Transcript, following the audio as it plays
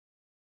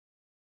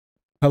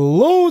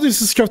Hello,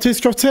 this is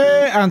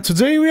GregTech, and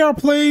today we are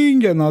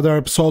playing another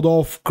episode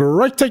of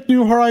GregTech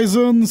New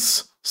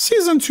Horizons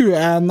Season 2,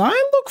 and I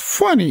look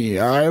funny.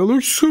 I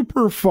look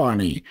super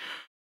funny.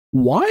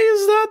 Why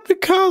is that?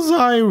 Because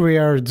I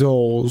wear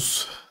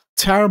those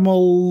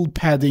thermal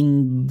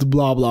padding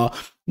blah blah.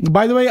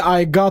 By the way,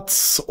 I got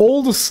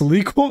all the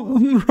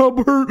silicone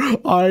rubber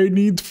I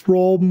need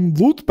from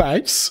loot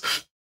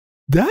packs.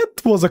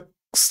 That was a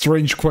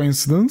strange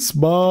coincidence,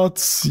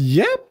 but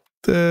yep.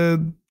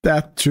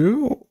 That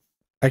too.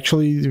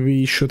 Actually,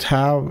 we should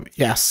have,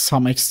 yes,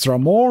 some extra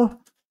more.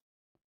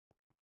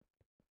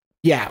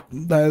 Yeah,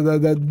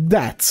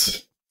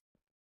 that.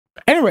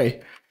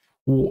 Anyway,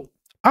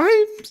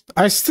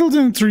 I still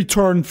didn't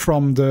return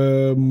from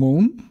the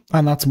moon.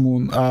 Not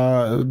moon.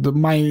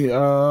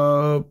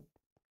 My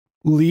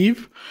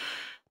leave.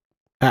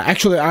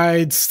 Actually,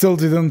 I still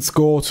didn't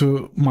go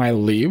to my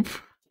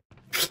leave.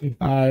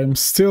 I'm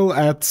still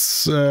at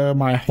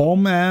my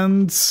home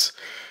and.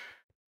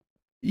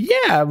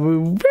 Yeah,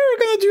 we're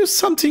gonna do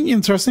something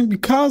interesting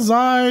because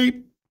I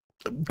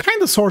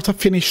kind of sort of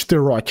finished the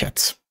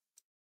rocket.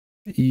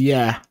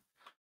 Yeah,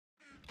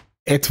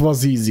 it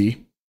was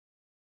easy.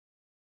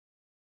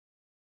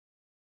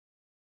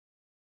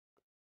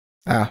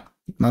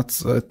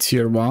 Not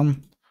tier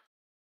 1.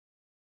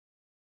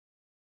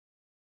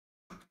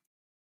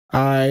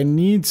 I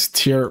need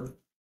tier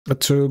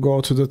to go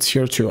to the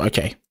tier 2.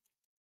 Okay.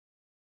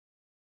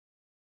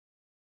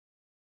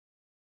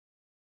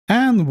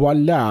 And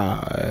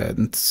voila,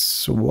 and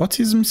what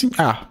is missing?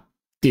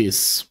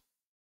 This.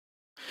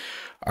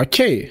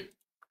 Okay.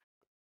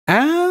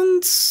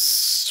 And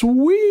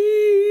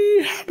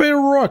we have a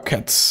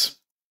rocket.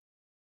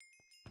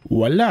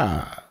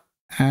 Voila.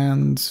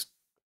 And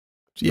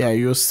yeah,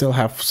 you still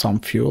have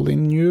some fuel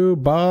in you,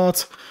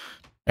 but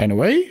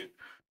anyway,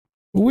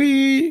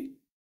 we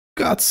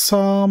got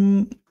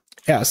some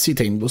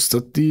cetane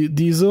boosted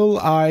diesel.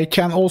 I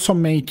can also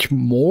make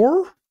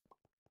more.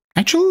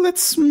 Actually,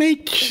 let's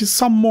make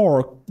some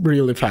more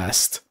really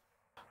fast.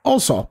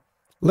 Also,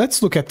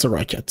 let's look at the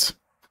rocket.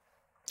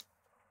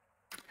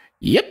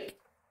 Yep,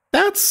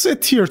 that's a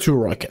tier 2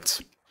 rocket.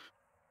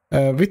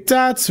 With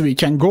that, we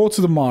can go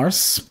to the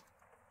Mars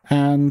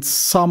and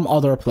some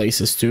other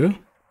places too.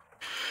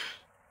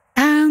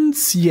 And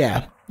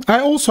yeah, I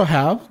also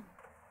have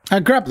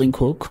a grappling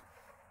hook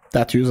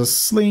that uses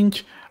sling.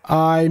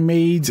 I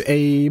made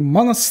a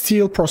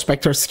monosteel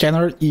prospector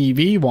scanner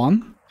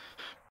EV1.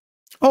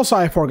 Also,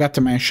 I forgot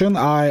to mention,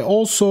 I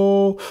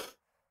also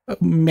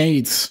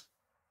made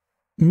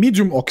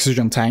medium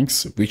oxygen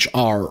tanks, which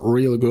are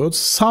really good.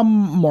 Some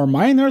more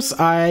miners.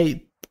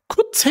 I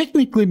could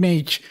technically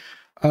make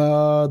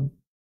the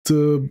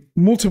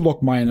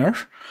multi-block miner,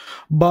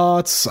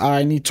 but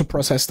I need to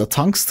process the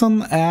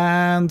tungsten,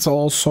 and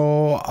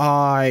also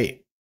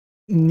I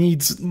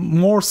need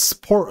more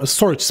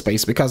storage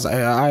space because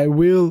I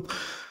will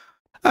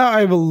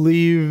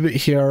live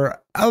here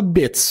a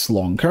bit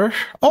longer.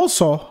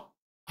 Also,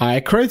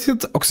 I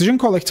created oxygen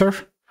collector,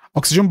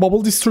 oxygen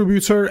bubble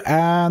distributor,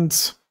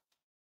 and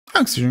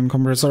oxygen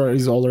compressor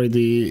is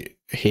already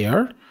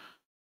here.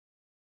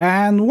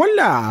 And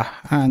voila!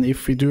 And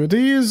if we do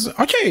this,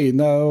 okay,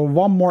 now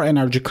one more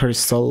energy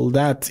crystal.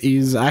 That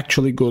is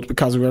actually good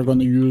because we're going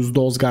to use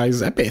those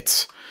guys a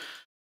bit.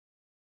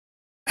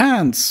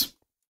 And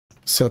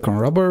silicone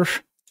rubber,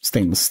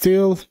 stainless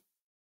steel,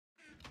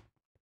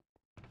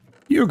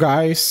 you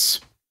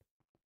guys,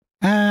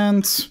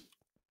 and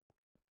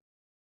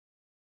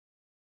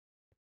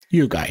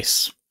you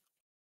guys.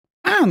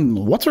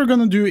 And what we're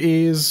gonna do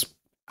is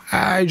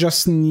I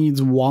just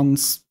need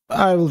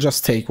I will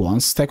just take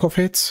one stack of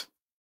it,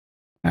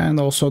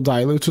 and also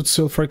diluted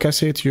sulfuric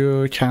acid.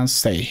 You can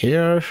stay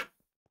here.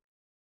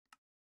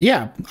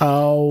 Yeah,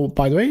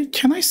 by the way,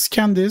 can I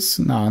scan this?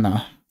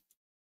 No,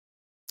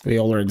 we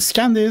already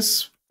scanned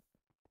this.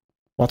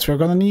 What we're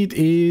gonna need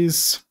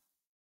is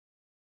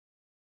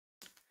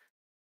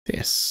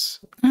this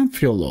and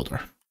fuel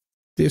loader.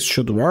 This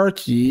should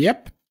work.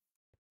 Yep.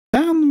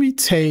 Then we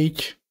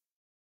take,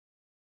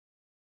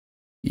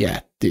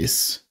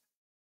 this.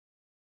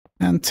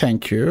 And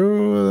thank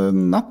you,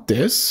 not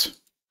this.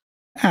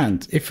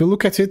 And if you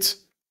look at it,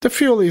 the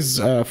fuel is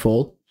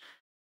full.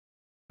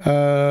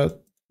 The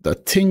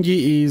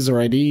thingy is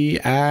ready,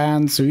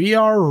 and we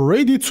are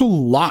ready to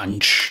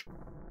launch.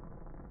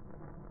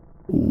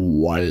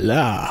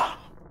 Voila.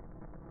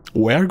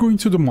 We're going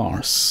to the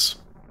Mars.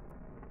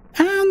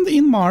 And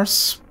in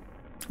Mars,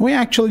 we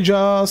actually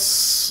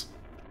just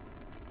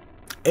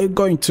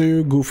going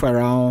to goof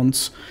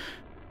around,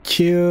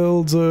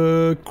 kill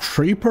the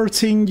creeper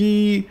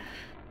thingy,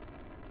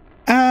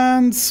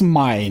 and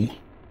mine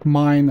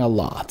a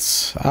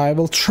lot. I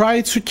will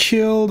try to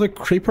kill the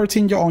creeper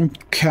thingy on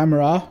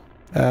camera,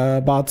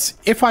 but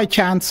if I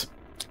can't,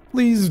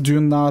 please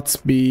do not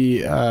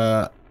be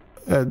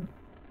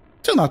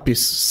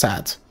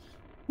sad.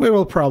 We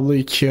will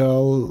probably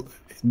kill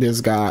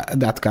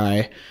that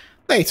guy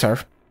later,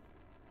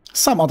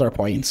 some other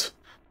point.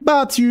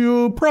 But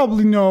you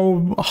probably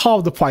know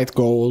how the fight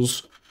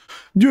goes.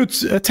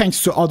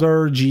 thanks to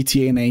other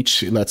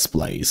GTNH Let's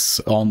Plays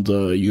on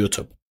the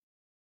YouTube.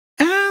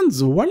 And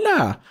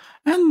voila!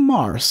 And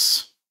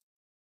Mars.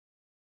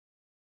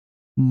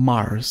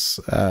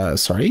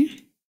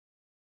 Sorry.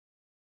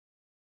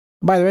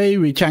 By the way,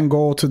 we can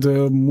go to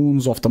the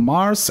moons of the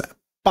Mars,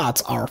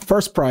 but our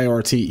first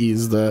priority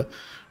is the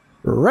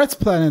red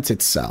planet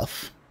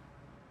itself.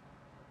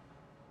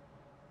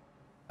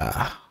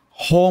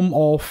 Home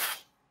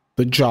of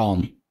the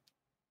John.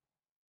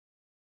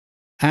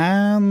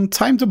 And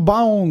time to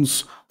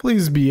bounce.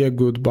 Please be a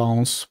good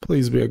bounce.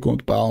 Please be a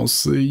good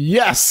bounce.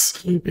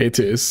 Yes, it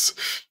is.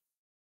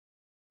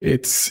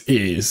 It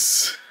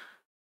is.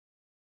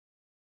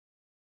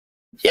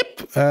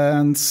 Yep,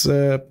 and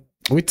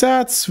with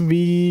that,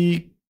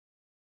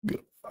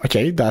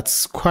 okay,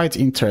 that's quite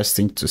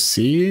interesting to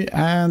see,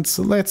 and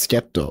let's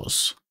get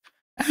those.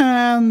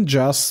 And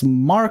just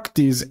mark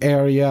this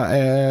area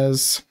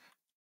as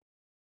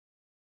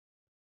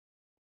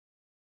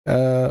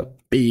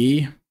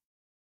B.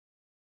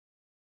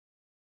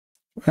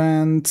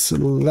 And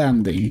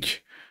landing.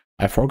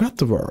 I forgot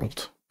the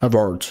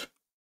word.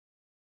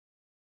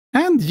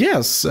 And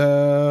yes,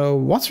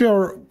 what we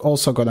are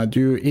also gonna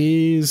do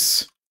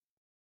is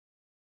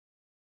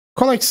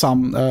collect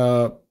some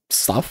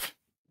stuff.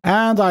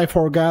 And I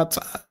forgot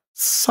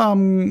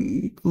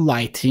some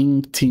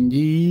lighting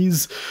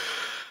thingies.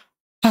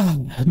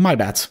 My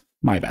bad,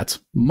 my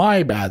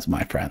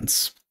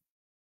friends.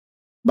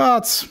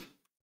 But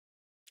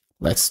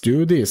let's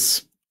do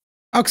this.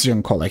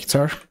 Oxygen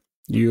collector.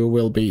 You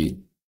will be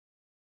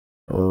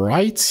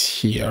right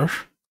here.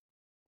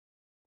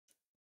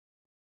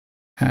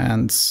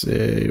 And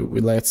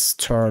let's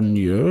turn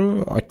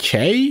you.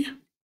 Okay.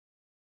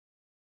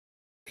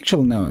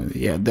 Actually, no.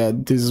 Yeah,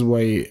 this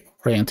way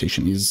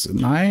orientation is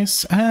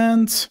nice.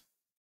 And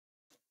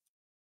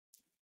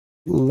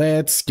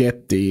let's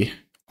get the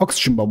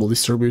oxygen bubble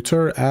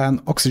distributor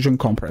and oxygen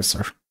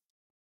compressor.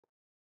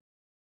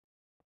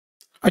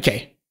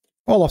 Okay.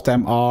 All of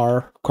them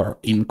are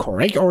in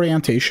correct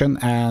orientation,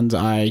 and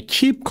I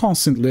keep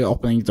constantly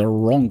opening the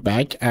wrong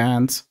bag,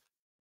 and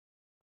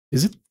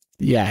is it?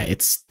 Yeah,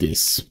 it's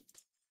this.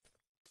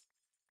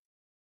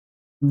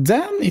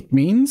 Then it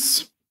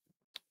means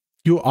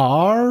you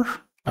are,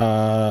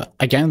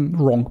 again,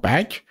 wrong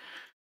bag.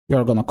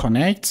 You're gonna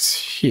connect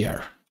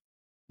here.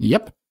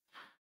 Yep.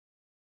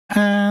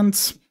 And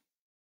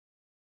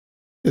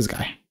this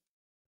guy.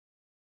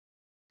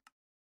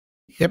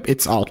 Yep,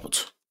 it's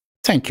output.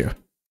 Thank you.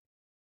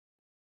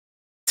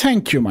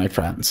 Thank you, my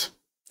friends.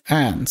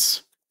 And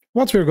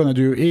what we're gonna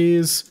do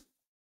is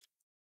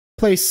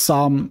place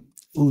some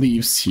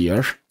leaves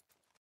here.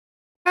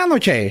 And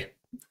okay,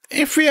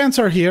 if we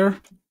enter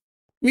here,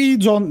 we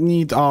don't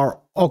need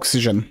our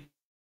oxygen.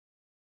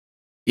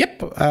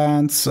 Yep,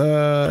 and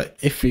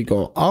if we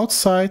go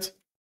outside,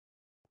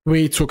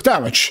 we took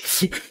damage.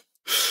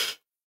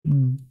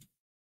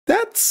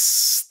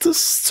 That's the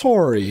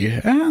story.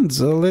 And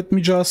let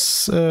me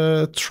just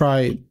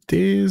try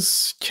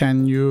this.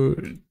 Can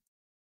you...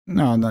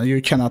 No,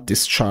 you cannot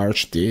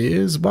discharge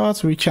this,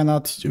 but we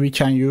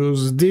can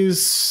use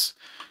this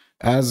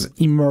as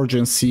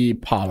emergency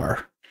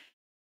power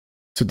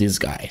to these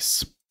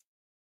guys.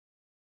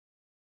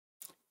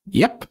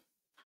 Yep.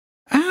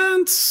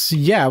 And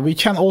yeah, we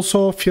can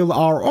also fill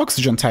our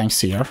oxygen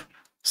tanks here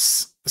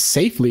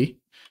safely.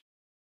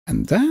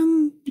 And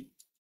then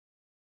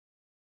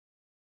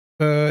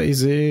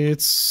is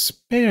it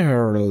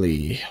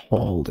barely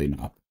holding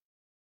up?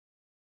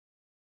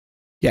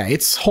 Yeah,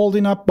 it's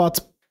holding up,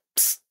 but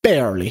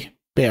barely.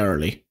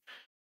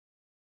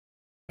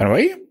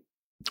 Anyway,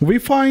 we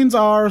find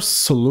our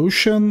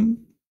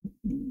solution.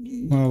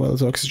 Well,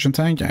 the oxygen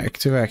tank,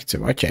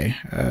 active. Okay,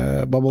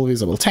 bubble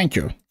visible. Thank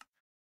you.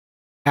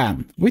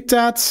 And with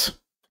that,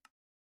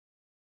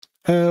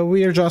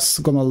 we are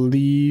just gonna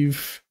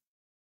leave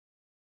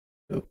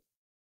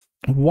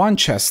one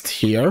chest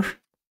here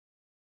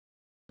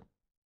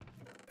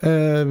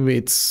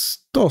with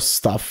those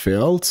stuff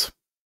filled.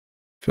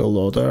 Fuel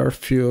loader,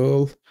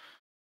 fuel.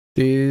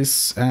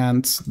 This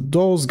and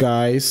those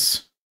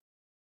guys,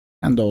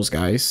 and those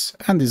guys,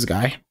 and this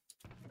guy.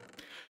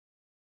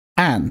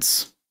 And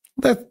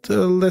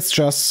let's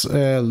just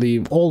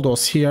leave all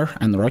those here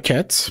and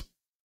rocket.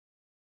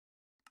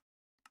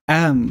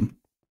 And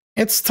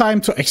it's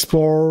time to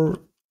explore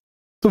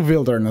the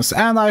wilderness.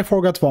 And I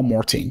forgot one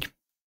more thing.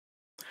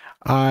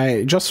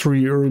 I just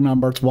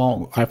remembered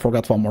I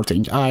forgot one more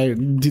thing. I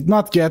did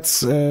not get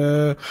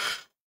the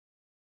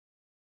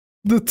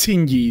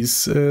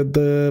thingies,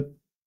 the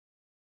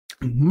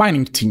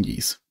mining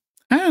thingies.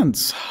 And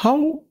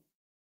how?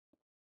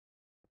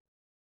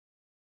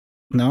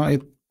 No,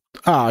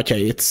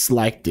 okay, it's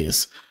like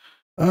this.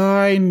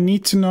 I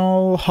need to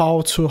know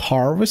how to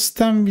harvest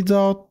them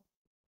without...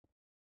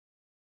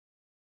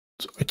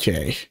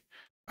 Okay.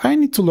 I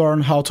need to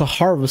learn how to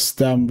harvest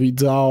them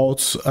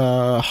without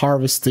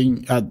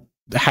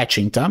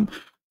hatching them.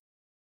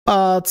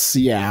 But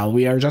yeah,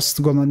 we are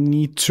just gonna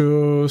need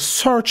to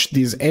search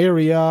this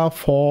area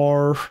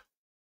for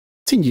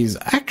thing is,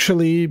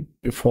 actually,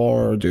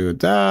 before do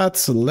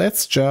that,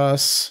 let's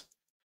just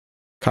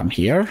come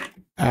here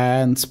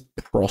and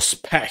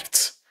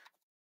prospect.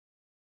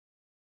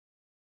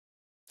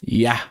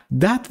 Yeah,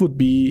 that would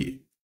be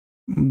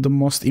the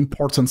most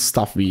important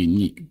stuff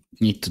we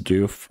need to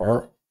do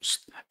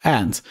first.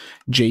 And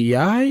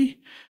JEI,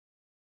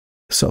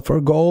 sulfur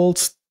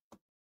gold,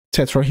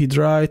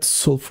 tetrahedrite,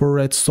 sulfur,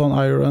 redstone,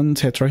 iron,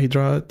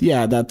 tetrahedrite.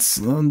 Yeah,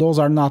 those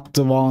are not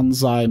the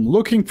ones I'm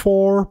looking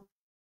for.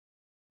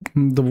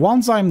 The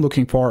ones I'm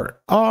looking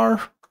for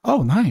are,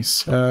 oh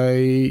nice,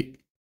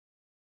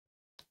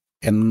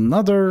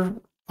 another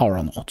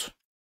aura node.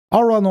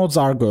 Aura nodes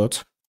are good.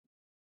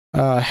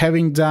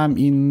 Having them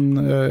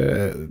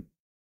in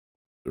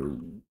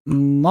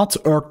not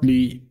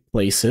earthly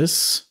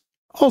places,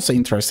 also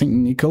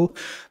interesting. Nickel.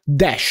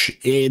 Dash,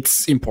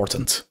 it's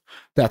important.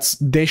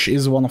 Dash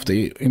is one of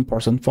the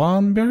important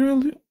one.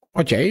 Beryllium.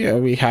 Okay,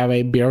 we have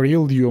a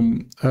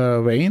beryllium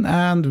vein,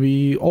 and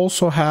we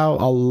also have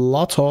a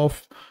lot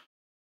of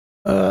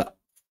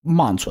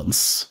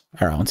mountains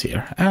around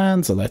here.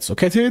 And so let's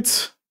look at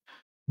it.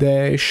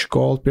 Dash,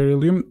 gold,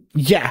 beryllium.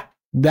 Yeah,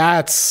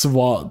 that's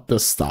what the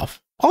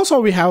stuff. Also,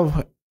 we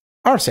have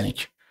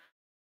arsenic,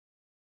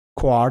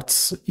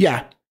 quartz.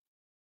 Yeah.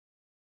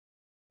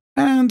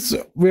 And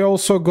we're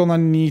also gonna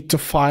need to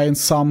find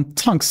some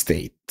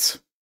tungstate.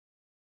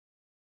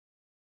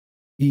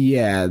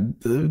 Yeah,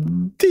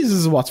 this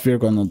is what we're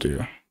gonna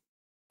do.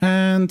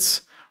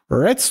 And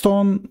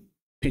redstone,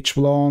 pitch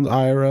blonde,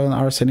 iron,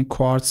 arsenic,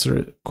 quartz,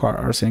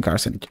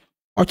 arsenic.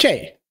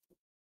 Okay.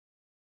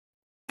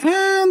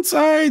 And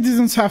I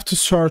didn't have to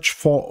search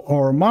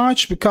for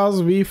much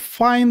because we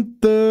find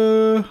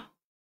the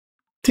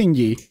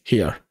thingy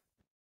here.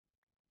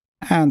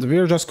 And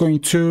we're just going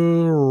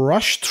to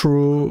rush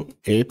through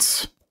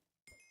it.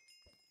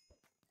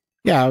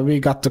 Yeah, we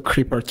got the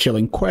creeper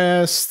killing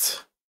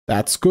quest.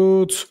 That's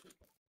good.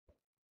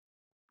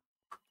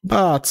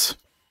 But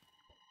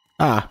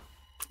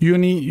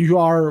you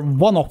are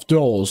one of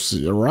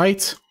those,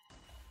 right?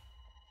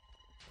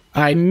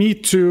 I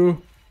need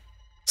to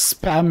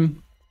spam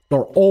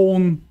your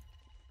own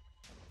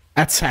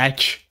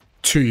attack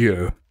to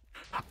you.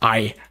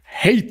 I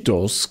hate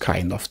those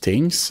kind of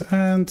things.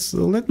 And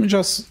let me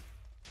just...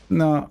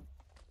 No,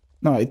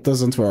 it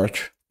doesn't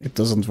work. It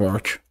doesn't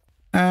work.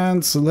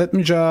 And so let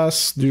me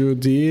just do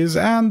these.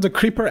 And the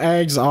creeper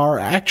eggs are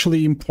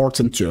actually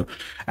important too.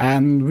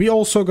 And we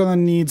also gonna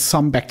need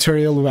some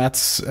bacterial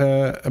vats,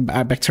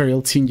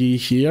 bacterial thingy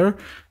here.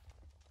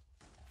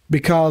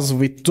 Because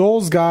with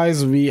those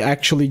guys, we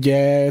actually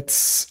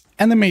get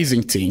an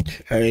amazing thing.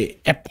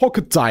 A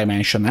pocket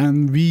dimension.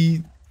 And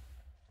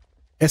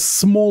a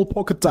small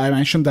pocket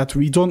dimension that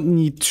we don't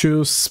need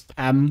to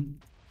spam.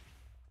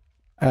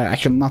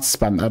 Actually, not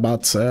spam,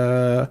 but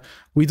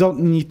we don't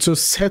need to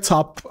set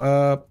up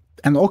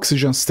an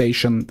oxygen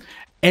station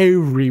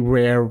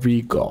everywhere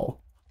we go.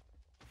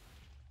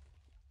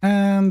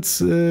 And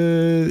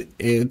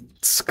it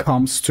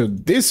comes to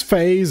this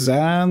phase,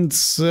 and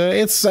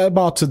it's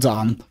about to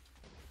done.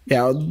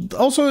 Yeah,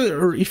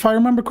 also, if I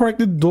remember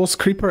correctly, those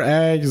creeper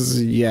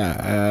eggs,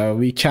 yeah,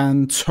 we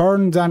can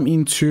turn them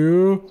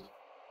into...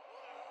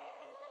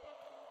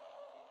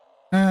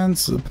 And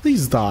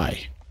please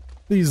die.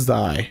 Please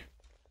die.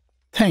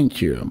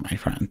 Thank you, my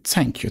friend.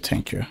 Thank you,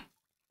 thank you.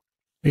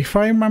 If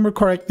I remember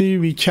correctly,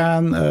 we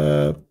can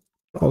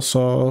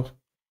also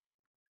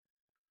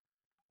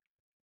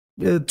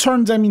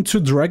turn them into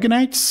dragon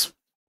eggs.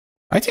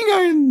 I think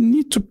I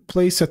need to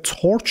place a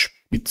torch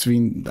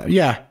between them.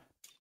 Yeah,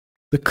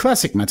 the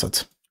classic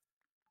method.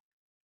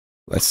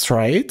 Let's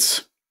try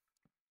it.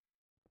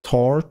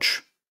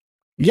 Torch.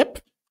 Yep,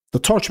 the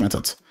torch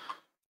method.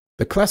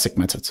 The classic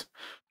method.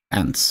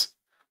 And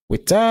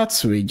with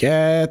that, we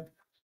get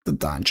the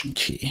dungeon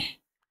key.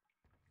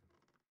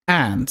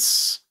 And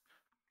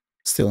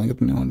stealing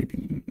it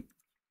only.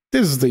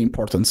 This is the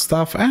important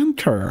stuff. And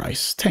curry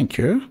rice. Thank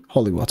you.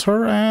 Holy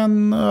water.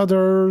 And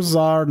others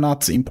are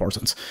not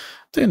important.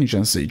 The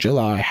Energy Sigil,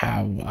 I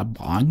have a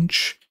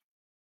bunch.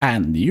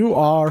 And you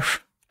are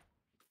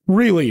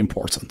really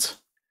important.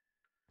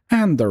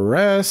 And the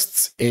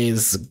rest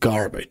is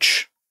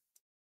garbage.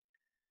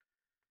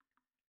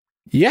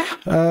 Yeah,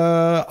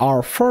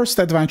 our first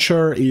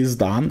adventure is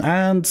done.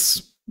 And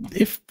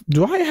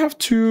do I have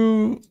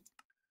to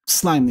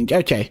slime link?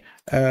 Okay,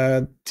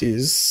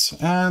 this,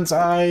 and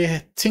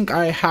I think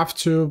I have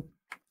to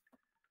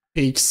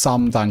pick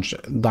some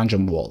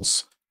dungeon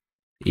walls.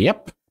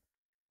 Yep.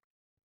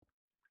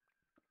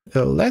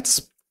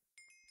 Let's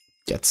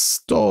get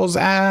those,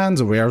 and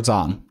we're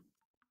done.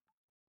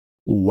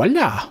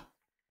 Voila!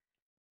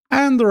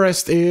 And the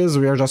rest is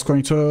we are just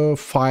going to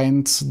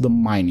find the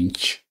mining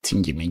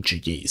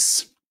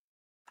thingy-majiggies.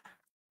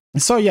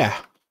 So yeah,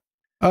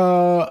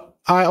 I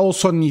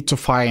also need to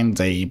find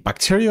a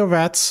bacteria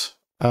vat.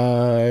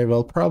 I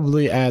will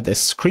probably add a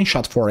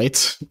screenshot for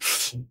it,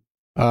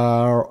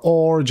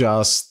 or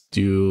just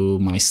do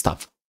my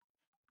stuff.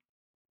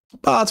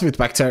 But with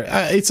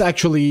bacteria, it's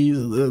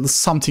actually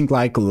something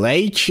like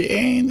lake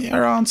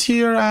around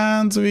here,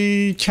 and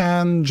we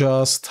can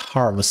just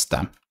harvest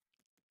them.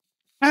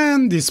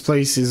 And this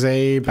place is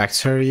a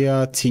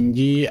bacteria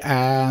thingy,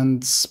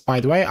 and by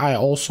the way, I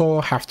also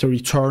have to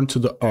return to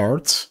the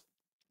earth.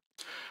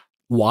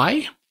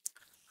 Why?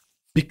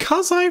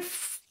 Because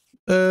I've,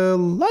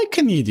 like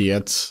an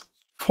idiot,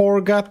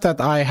 forgot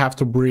that I have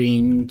to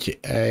bring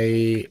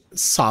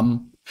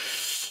some,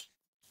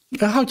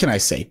 how can I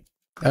say,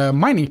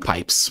 mining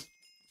pipes.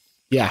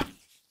 Yeah,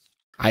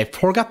 I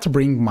forgot to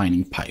bring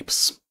mining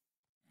pipes.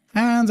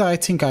 And I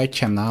think I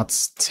cannot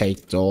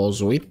take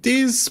those with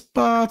this,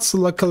 but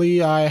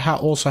luckily I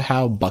also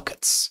have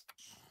buckets.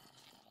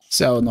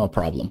 So no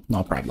problem,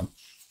 no problem.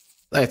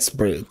 Let's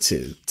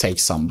take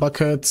some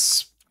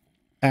buckets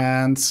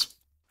and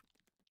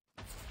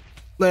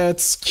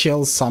let's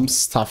kill some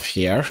stuff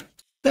here.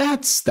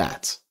 That's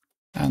that.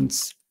 And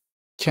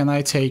can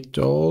I take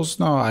those?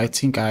 No, I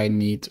think I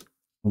need...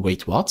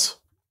 Wait, what?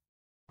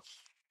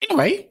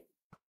 Anyway,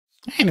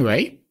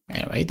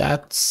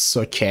 that's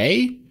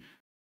okay.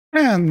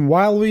 And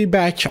while we're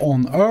back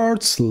on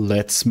Earth,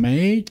 let's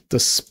make the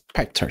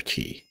Spectre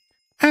Key.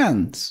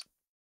 And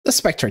the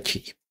Spectre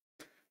Key.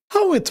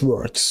 How it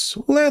works.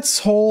 Let's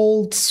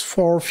hold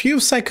for a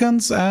few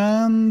seconds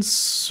and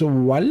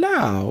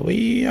voila,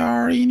 we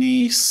are in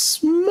a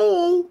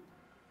small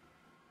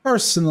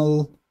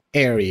personal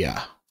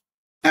area.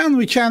 And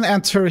we can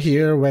enter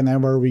here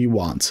whenever we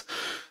want.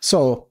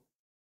 So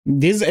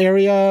this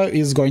area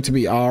is going to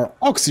be our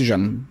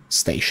oxygen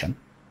station.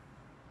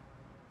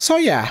 So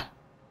yeah,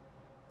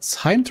 it's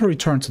time to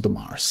return to the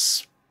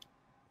Mars.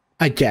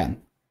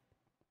 Again.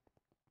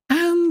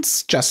 And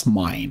just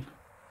mine.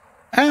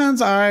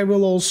 And I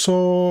will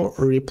also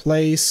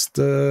replace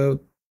the...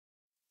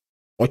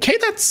 Okay,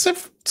 that's a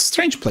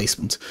strange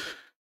placement.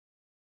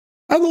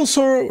 I'll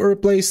also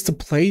replace the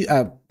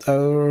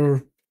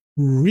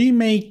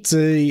remake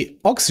the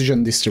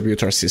oxygen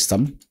distributor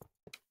system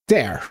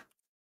there.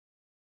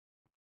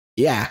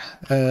 Yeah,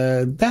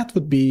 that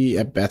would be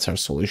a better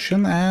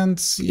solution.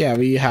 And yeah,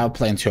 we have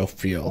plenty of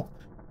fuel.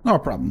 No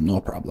problem,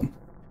 no problem.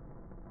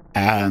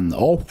 And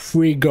off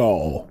we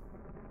go.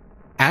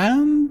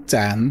 And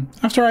then,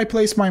 after I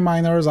place my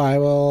miners, I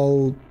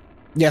will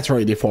get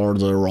ready for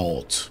the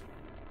road.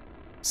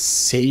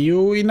 See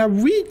you in a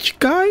week,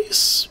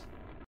 guys!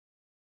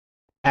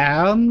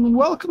 And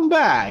welcome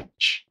back!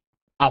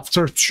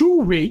 After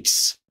 2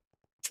 weeks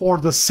for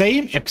the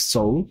same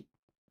episode,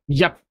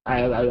 yep,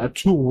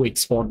 2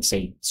 weeks for the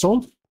same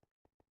episode,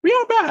 we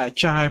are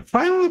back! I'm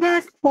finally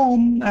back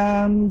home,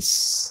 and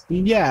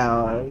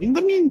yeah, in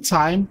the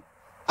meantime,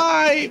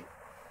 I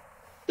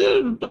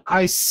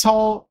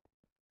saw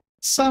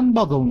some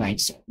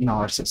bottlenecks in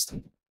our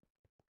system.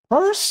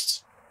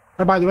 First,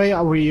 by the way,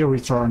 we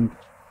returned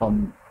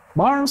from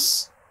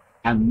Mars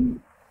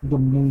and the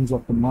moons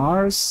of the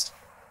Mars.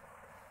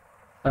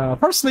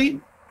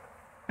 Firstly,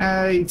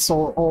 it's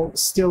all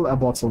still a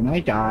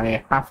bottleneck.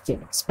 I have to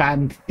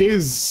expand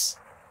this.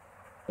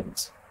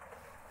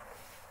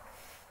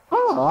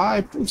 Oh,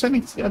 I put an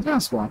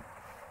advanced one.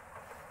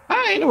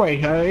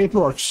 Anyway, it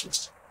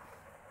works.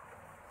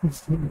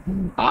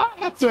 I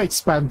have to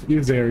expand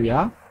this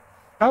area.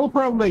 I will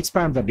probably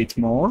expand a bit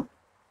more.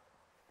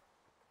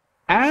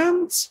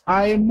 And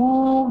I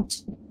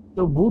moved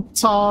the wood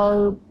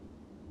tower,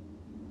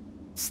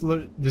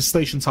 the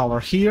station tower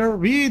here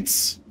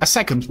with a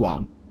second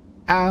one.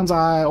 And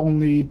I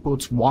only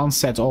put one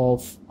set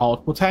of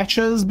output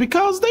hatches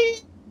because they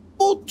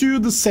both do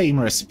the same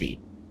recipe.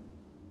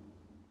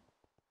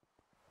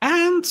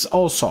 And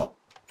also,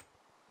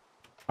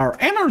 our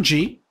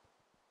energy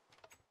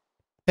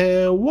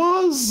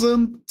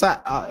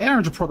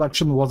energy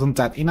production wasn't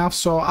that enough,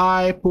 so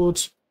I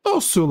put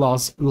those two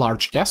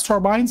large gas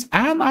turbines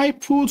and I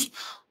put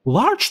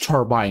large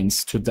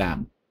turbines to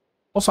them.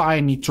 Also, I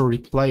need to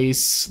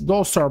replace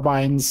those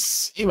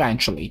turbines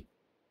eventually.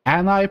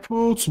 And I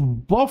put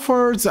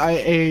buffered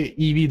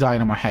EV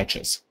dynamo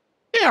hatches.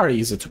 They are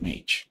easy to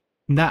make.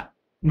 Now.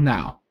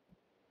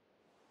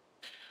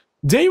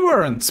 They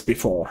weren't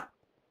before.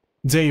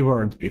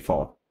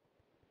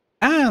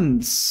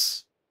 And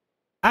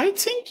I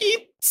think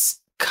it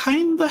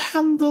kinda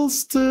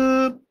handles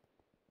the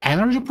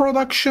energy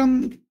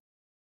production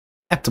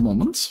at the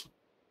moment,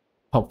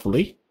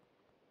 hopefully.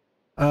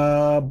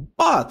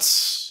 But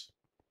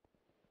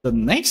the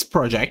next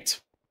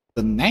project,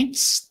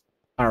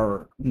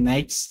 our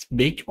next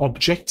big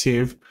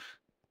objective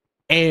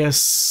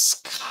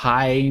is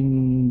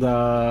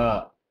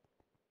kinda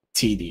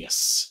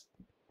tedious.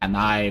 And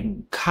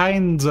I'm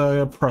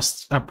kinda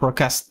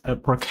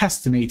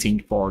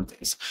procrastinating for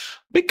this,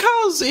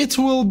 because it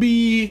will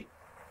be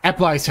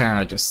applied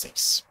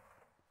energistics.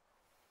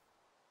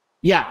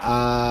 Yeah,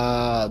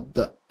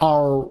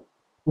 our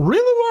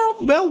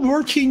really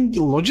well-working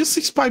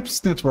logistics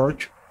pipes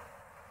network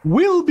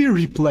will be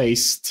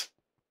replaced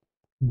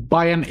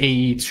by an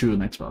AE2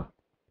 network.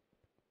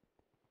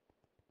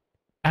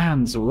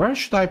 And where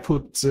should I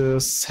put the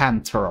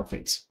center of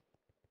it?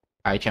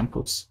 I can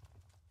put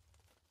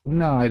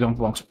No, I don't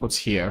want to put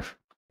here.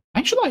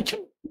 Actually, I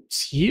can put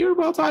here,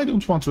 but I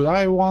don't want to.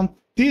 I want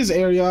this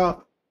area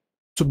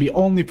to be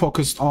only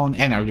focused on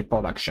energy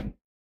production.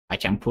 I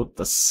can put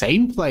the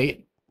same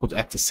plate, put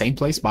at the same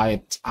place,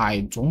 but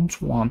I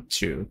don't want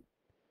to.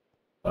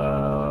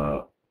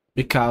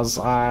 Because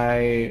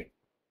I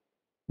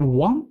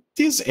want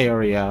this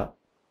area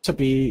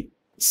to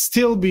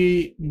still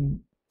be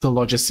the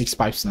logistics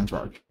pipes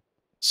network.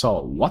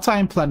 So what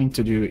I'm planning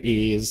to do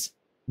is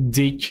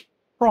dig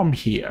from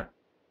here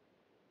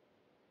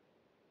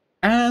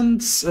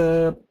and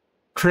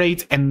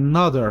create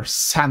another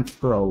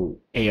central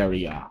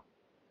area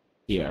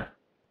here.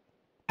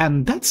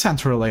 And that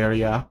central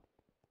area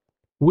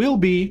will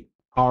be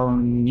our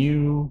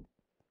new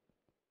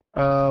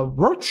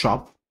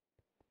workshop.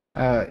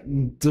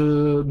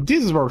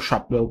 This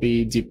workshop will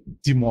be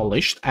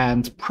demolished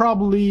and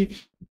probably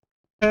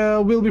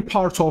will be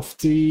part of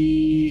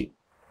the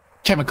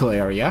chemical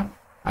area,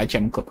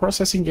 chemical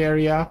processing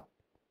area.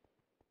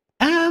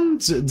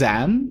 And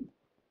then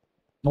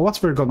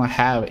what we're gonna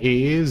have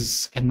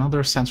is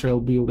another central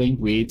building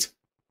with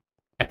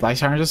Applied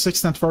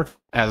Scientific Network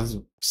as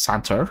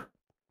center,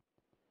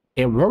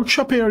 a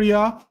workshop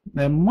area,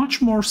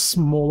 much more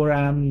smaller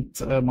and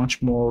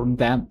much more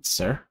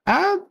denser.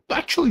 And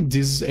actually,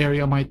 this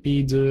area might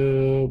be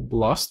the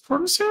blast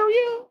furnace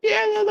area.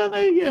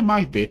 Yeah,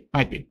 might be.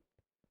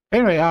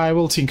 Anyway, I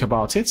will think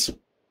about it,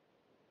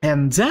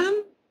 and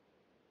then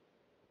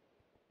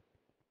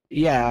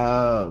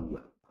yeah,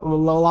 a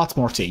lot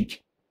more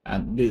think.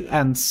 And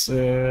comes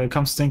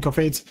to think of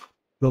it,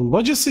 the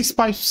logistics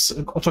pipes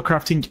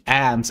autocrafting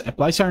and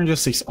applied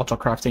logistics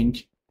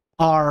autocrafting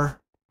are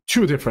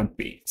two different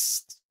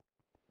beasts.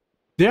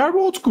 They are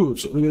both good.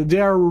 They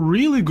are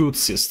really good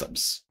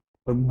systems.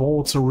 They're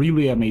both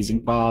really amazing.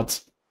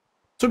 But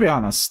to be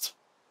honest,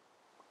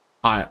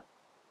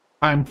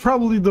 I'm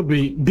probably the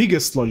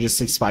biggest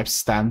logistics pipe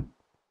stan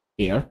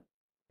here.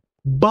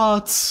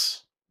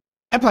 But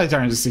applied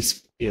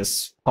logistics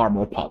is far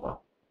more power.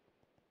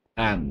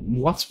 And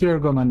what we're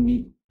gonna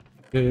need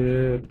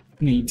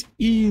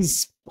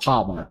is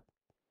power.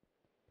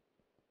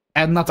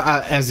 And not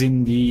as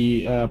in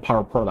the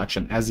power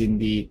production, as in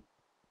the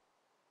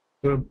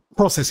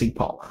processing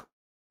power.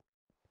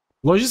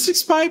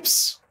 Logistics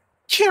pipes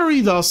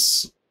carried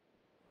us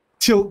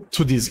to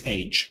this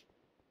age.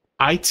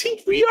 I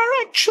think we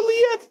are actually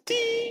at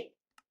the...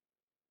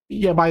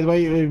 Yeah, by the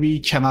way, we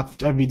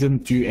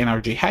didn't do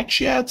energy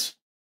hacks yet.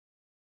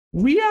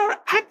 We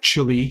are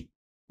actually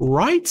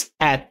right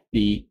at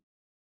the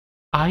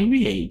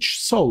IVH.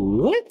 So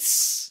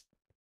let's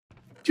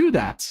do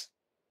that.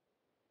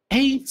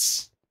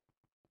 8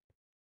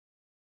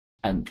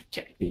 and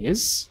get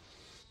this.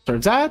 After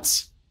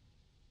that,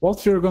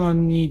 what we're gonna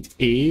need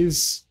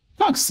is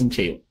tungsten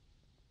cable.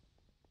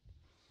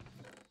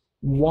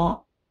 One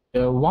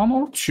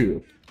or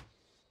two.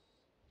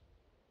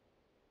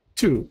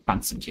 2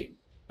 tungsten cable.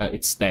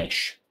 It's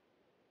dash.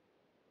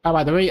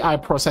 By the way, I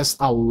processed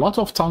a lot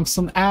of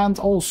tungsten, and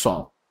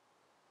also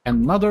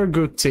another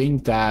good thing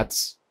that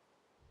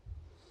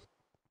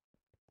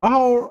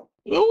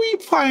we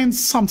find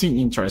something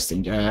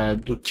interesting.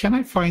 Can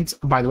I find...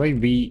 By the way,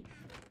 we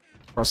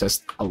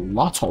processed a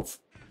lot of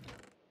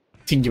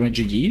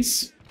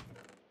thingamajiggies.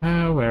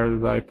 Where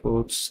did I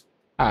put...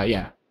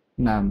 yeah.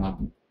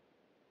 No.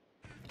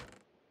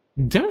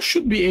 There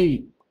should be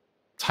a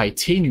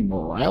titanium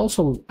ore. I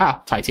also...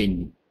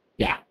 titanium.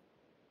 Yeah.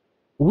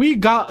 We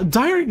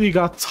directly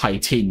got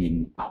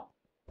titanium now.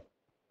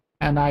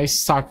 And I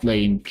start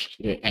laying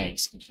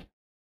eggs.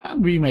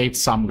 And we made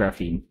some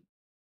graphene.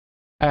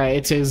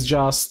 It is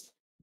just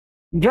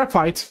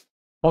graphite,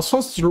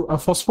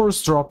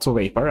 phosphorus dropped to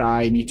vapor.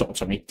 I need to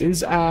automate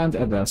this and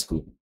advanced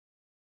glue.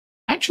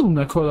 Actual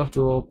Nakoda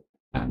drop,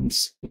 and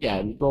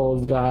yeah,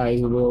 those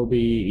guys will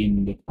be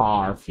in the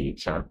far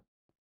future.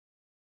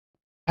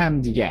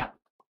 And yeah,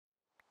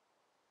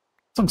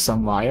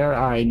 tungsten wire.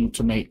 I need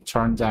to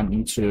turn them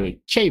into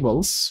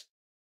cables.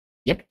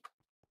 Yep.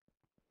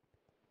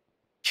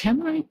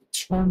 Can I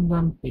turn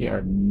them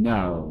here?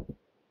 No.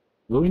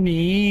 We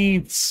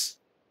need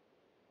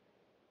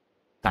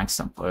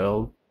tungsten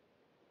foil.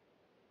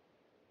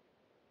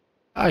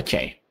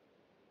 Okay.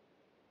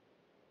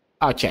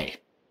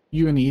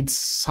 You need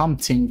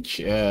something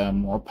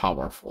more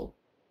powerful.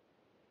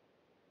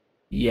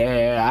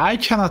 Yeah, I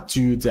cannot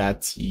do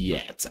that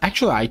yet.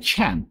 Actually, I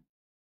can.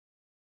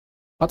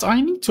 But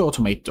I need to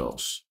automate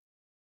those.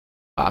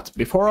 But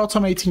before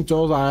automating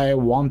those, I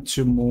want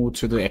to move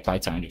to the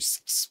applied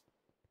logistics.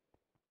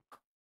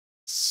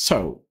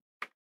 So,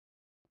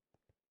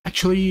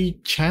 actually,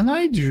 can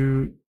I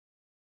do...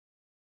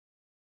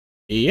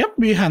 Yep,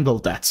 we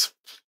handled that.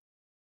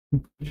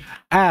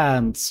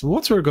 And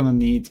what we're gonna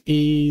need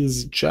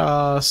is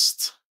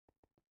just...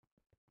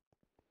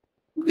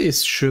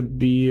 This should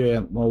be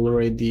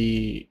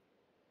already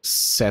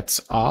set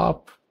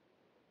up.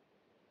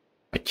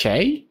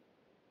 Okay,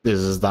 this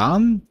is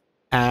done.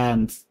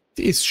 And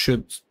this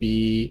should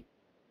be...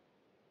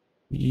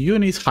 You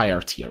need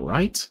higher tier,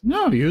 right?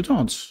 No, you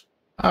don't.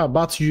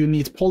 But you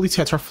need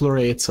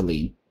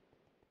polytetrafluoroethylene.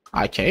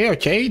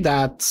 Okay,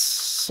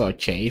 that's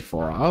okay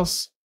for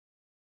us.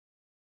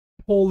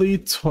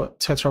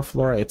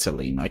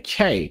 Tetrafluoroethylene.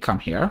 Okay, come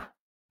here.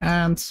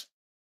 And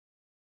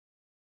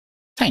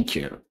thank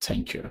you.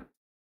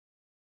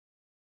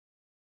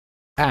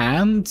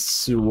 And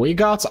we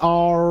got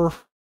our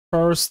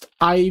first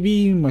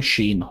IV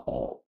machine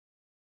hull.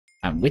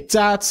 And with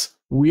that,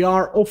 we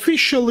are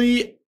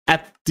officially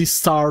at the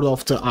start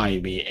of the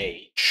IV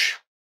age.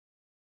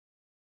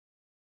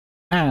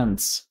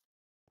 And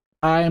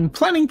I'm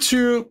planning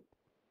to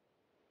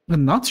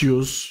not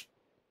use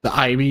the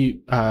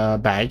IV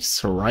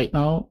bags right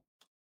now,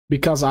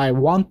 because I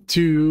want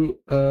to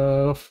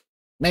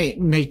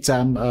make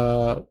them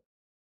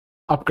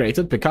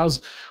upgraded,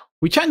 because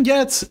we can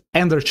get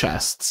ender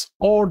chests,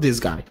 or this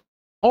guy,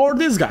 or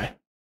this guy,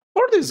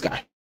 or this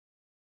guy.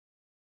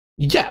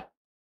 Yeah,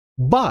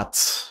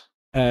 but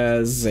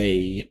as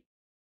a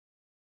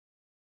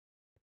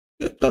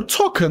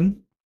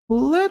token,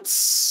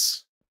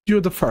 let's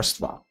do the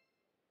first one.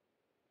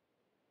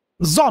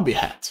 Zombie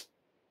head.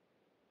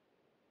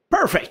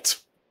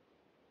 Perfect.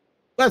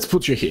 Let's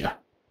put you here.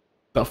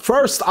 The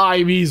first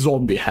IV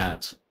zombie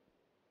head.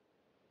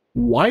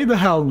 Why the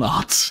hell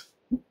not?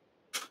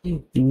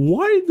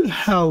 Why the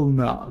hell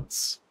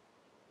not?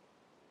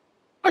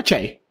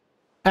 Okay.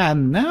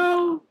 And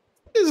now,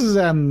 this is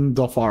the end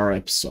of our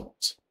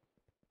episode.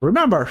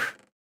 Remember,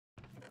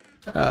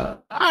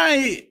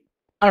 I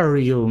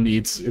really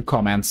need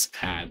comments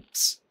and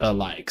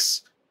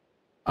likes.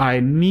 I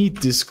need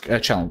this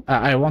channel.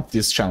 I want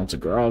this channel to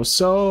grow,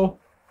 so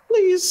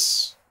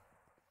please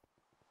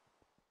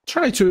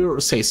try to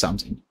say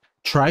something.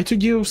 Try to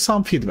give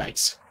some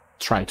feedbacks.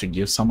 Try to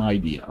give some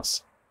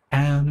ideas.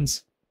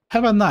 And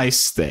have a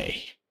nice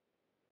day.